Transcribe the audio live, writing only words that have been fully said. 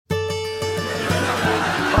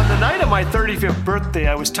night of my 35th birthday,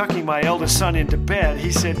 I was tucking my eldest son into bed.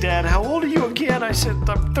 He said, "Dad, how old are you again?" I said,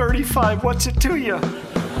 "I'm 35. What's it to you?"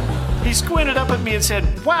 He squinted up at me and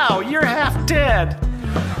said, "Wow, you're half dead."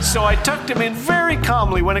 So I tucked him in very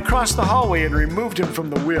calmly, went across the hallway, and removed him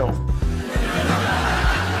from the wheel.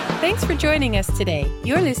 Thanks for joining us today.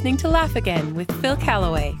 You're listening to Laugh Again with Phil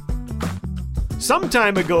Callaway. Some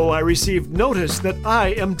time ago, I received notice that I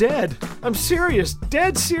am dead. I'm serious,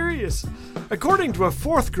 dead serious. According to a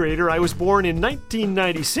fourth grader, I was born in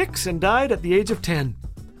 1996 and died at the age of 10.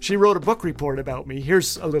 She wrote a book report about me.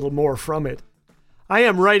 Here's a little more from it. I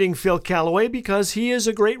am writing Phil Callaway because he is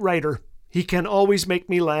a great writer. He can always make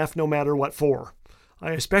me laugh no matter what for.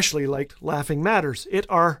 I especially liked Laughing Matters. It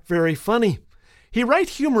are very funny. He write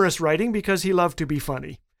humorous writing because he loved to be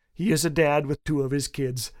funny. He is a dad with 2 of his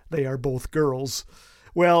kids. They are both girls.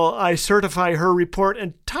 Well, I certify her report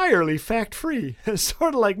entirely fact-free,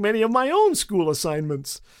 sort of like many of my own school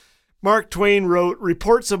assignments. Mark Twain wrote,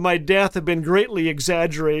 "Reports of my death have been greatly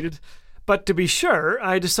exaggerated, but to be sure,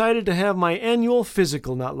 I decided to have my annual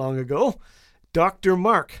physical not long ago. Dr.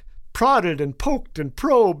 Mark prodded and poked and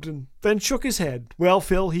probed and then shook his head. Well,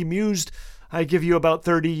 Phil, he mused, I give you about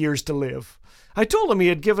 30 years to live. I told him he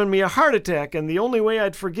had given me a heart attack, and the only way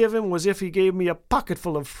I'd forgive him was if he gave me a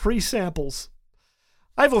pocketful of free samples.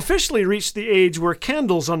 I've officially reached the age where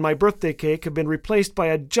candles on my birthday cake have been replaced by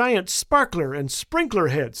a giant sparkler and sprinkler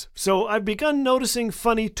heads, so I've begun noticing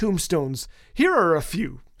funny tombstones. Here are a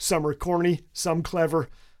few. Some are corny, some clever.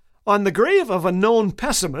 On the grave of a known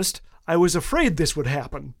pessimist, I was afraid this would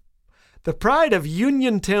happen. The pride of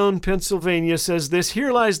Uniontown, Pennsylvania says this: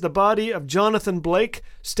 "Here lies the body of Jonathan Blake,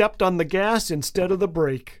 stepped on the gas instead of the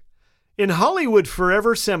brake." In Hollywood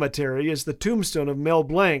Forever Cemetery is the tombstone of Mel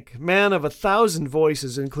Blanc, man of 1,000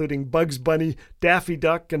 voices, including Bugs Bunny, Daffy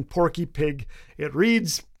Duck, and Porky Pig. It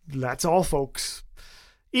reads, "That's all, folks."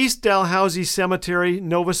 East Dalhousie Cemetery,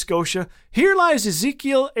 Nova Scotia. Here lies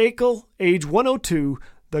Ezekiel Akel, age 102.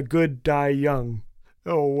 The good die young.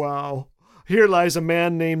 Oh, wow. Here lies a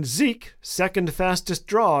man named Zeke, second fastest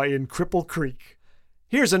draw in Cripple Creek.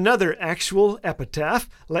 Here's another actual epitaph.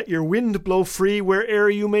 "Let your wind blow free where'er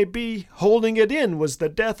you may be. Holding it in was the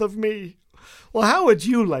death of me." Well, how would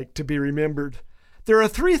you like to be remembered? There are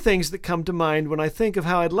 3 things that come to mind when I think of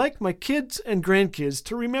how I'd like my kids and grandkids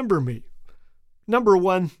to remember me. Number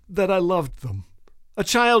 1, that I loved them. A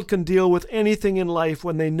child can deal with anything in life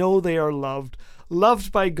when they know they are loved,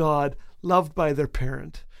 loved by God, loved by their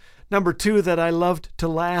parent. Number 2, that I loved to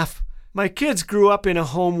laugh. My kids grew up in a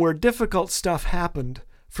home where difficult stuff happened.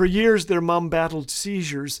 For years, their mom battled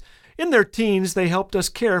seizures. In their teens, they helped us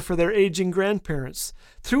care for their aging grandparents.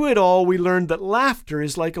 Through it all, we learned that laughter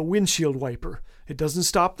is like a windshield wiper. It doesn't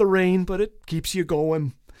stop the rain, but it keeps you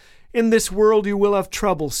going. "In this world you will have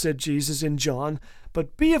trouble," said Jesus in John,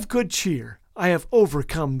 "but be of good cheer. I have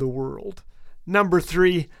overcome the world." Number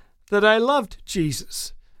 3, that I loved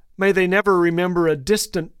Jesus. May they never remember a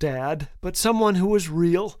distant dad, but someone who was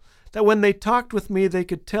real, that when they talked with me they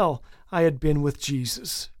could tell I had been with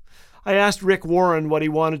Jesus. I asked Rick Warren what he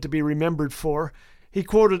wanted to be remembered for. He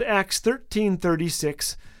quoted Acts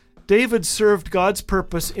 13:36. "David served God's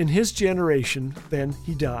purpose in his generation, then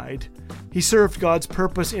he died. He served God's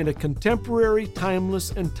purpose in a contemporary,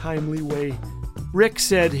 timeless, and timely way." Rick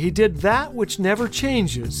said he did that which never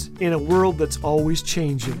changes in a world that's always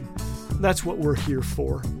changing. That's what we're here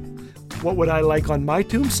for. What would I like on my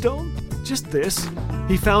tombstone? Just this: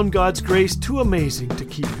 he found God's grace too amazing to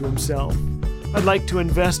keep to himself. I'd like to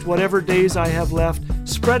invest whatever days I have left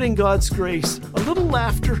spreading God's grace, a little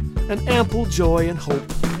laughter, and ample joy and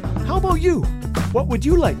hope. How about you? What would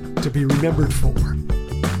you like to be remembered for?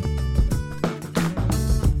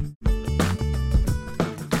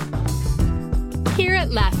 Here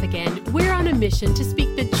at Laugh Again, we're on a mission to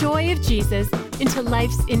speak the joy of Jesus into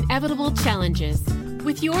life's inevitable challenges.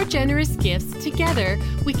 With your generous gifts, together,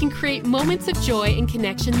 we can create moments of joy and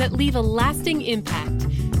connection that leave a lasting impact.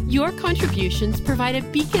 Your contributions provide a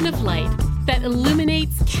beacon of light that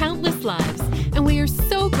illuminates countless lives, and we are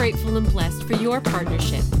so grateful and blessed for your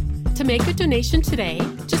partnership. To make a donation today,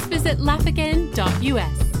 just visit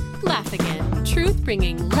laughagain.us. Laugh Again, truth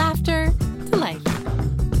bringing laughter to life.